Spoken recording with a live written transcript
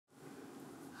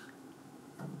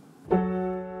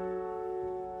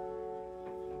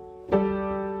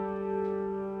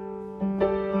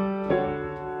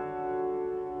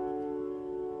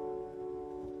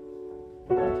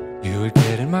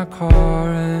my car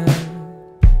and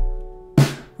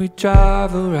we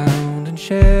drive around and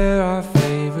share our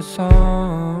favorite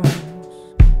songs.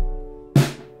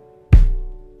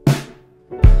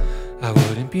 I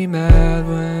wouldn't be mad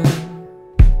when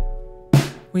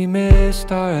we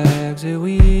missed our exit,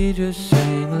 we just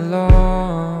sang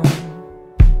along.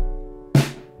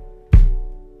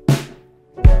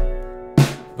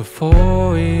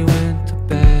 Before we went to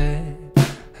bed,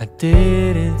 I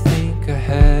didn't think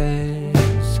ahead.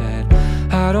 Said,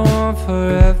 I don't want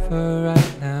forever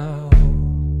right now.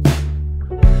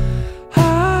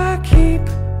 I keep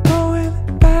going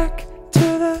back to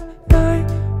the night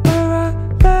where I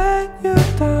let you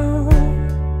down.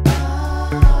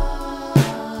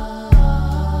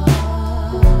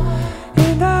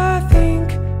 And I think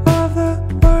of the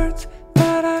words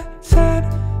that I said,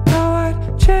 how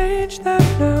I'd change them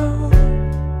now.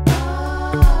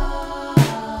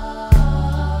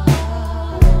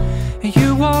 And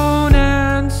you won't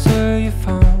answer your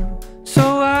phone, so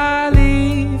I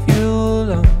leave you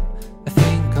alone. I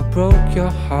think I broke your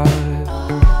heart,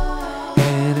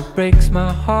 and it breaks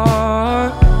my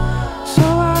heart. So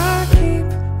I keep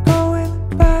going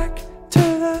back to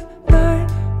the night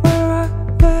where I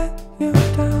let you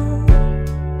down.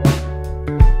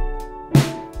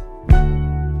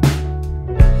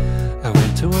 I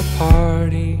went to a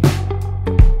party,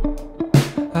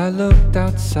 I looked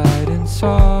outside and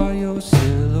saw your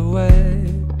silhouette.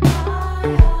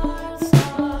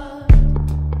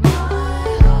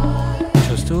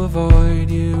 Just to avoid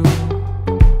you,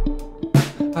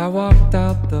 I walked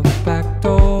out the back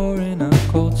door in a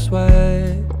cold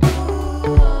sweat.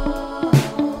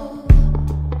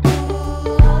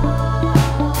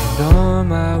 And on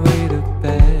my way to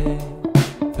bed,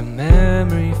 the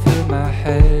memory filled my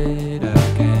head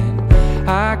again.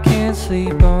 I can't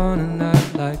sleep on a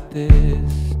night like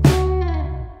this.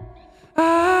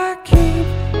 I keep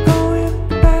going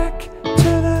back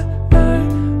to the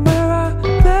night where I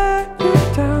let you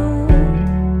down.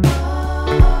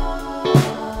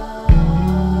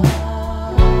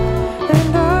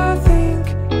 And I think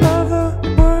of the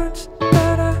words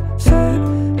that I said,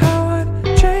 how I'd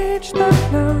change them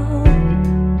now.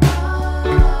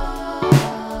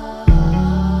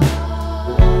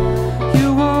 You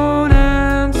won't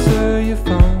answer your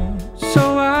phone,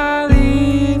 so I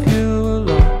leave you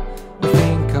alone. I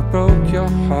think I broke your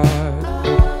heart,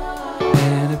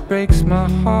 and it breaks my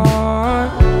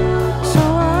heart. So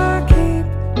I keep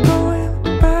going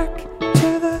back to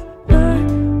the night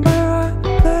where I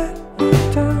let you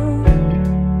down.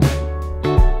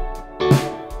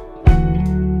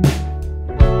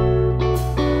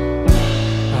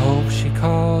 I hope she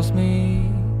calls me.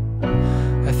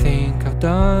 I think I've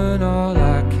done all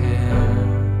I can,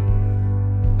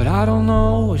 but I don't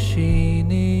know what she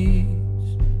needs.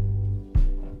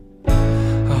 I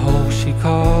hope she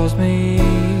calls me.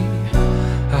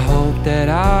 I hope that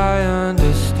I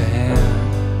understand.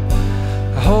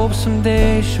 I hope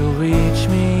someday she'll reach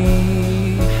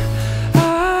me.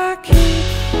 I keep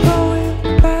going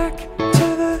back to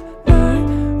the night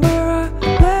where I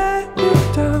let you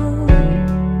down.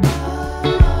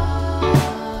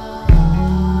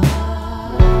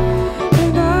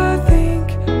 And I think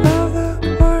of the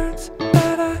words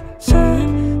that I said,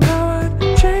 how I'd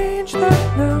change them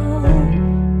now.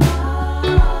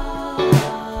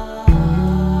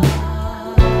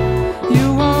 You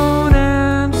won't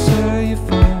answer your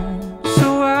phone, so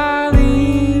I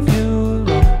leave you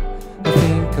alone. I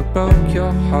think I broke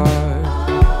your heart,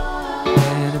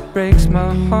 and it breaks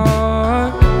my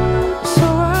heart. So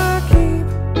I keep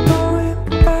going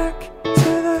back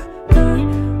to the night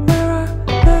where I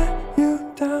let you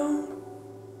down.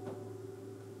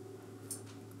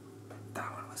 That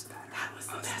one was better. That was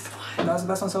the best one. That was the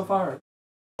best one so far.